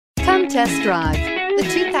test drive the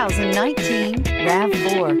 2019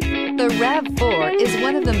 RAV4. The RAV4 is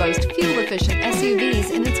one of the most fuel-efficient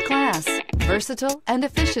SUVs in its class. Versatile and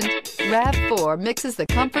efficient, RAV4 mixes the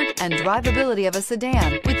comfort and drivability of a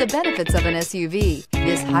sedan with the benefits of an SUV.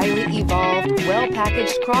 This highly evolved,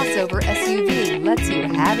 well-packaged crossover SUV lets you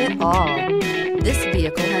have it all. This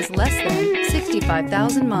vehicle has less than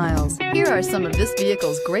 65,000 miles. Here are some of this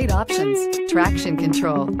vehicle's great options: traction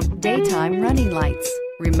control, daytime running lights,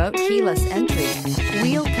 remote keyless entry,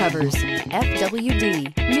 wheel covers,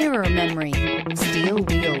 FWD, mirror memory, steel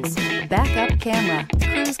wheels, backup camera,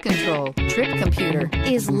 cruise control, trip computer.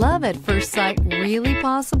 Is love at first sight really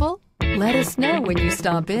possible? Let us know when you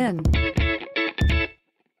stop in.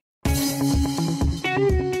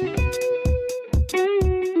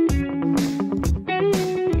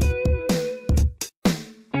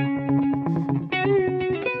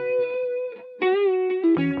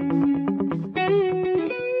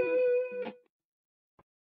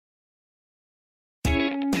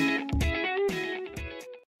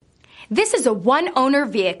 This is a one-owner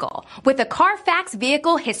vehicle with a Carfax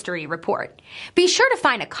Vehicle History Report. Be sure to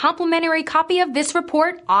find a complimentary copy of this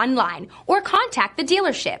report online or contact the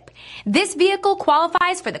dealership. This vehicle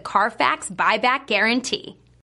qualifies for the Carfax Buyback Guarantee.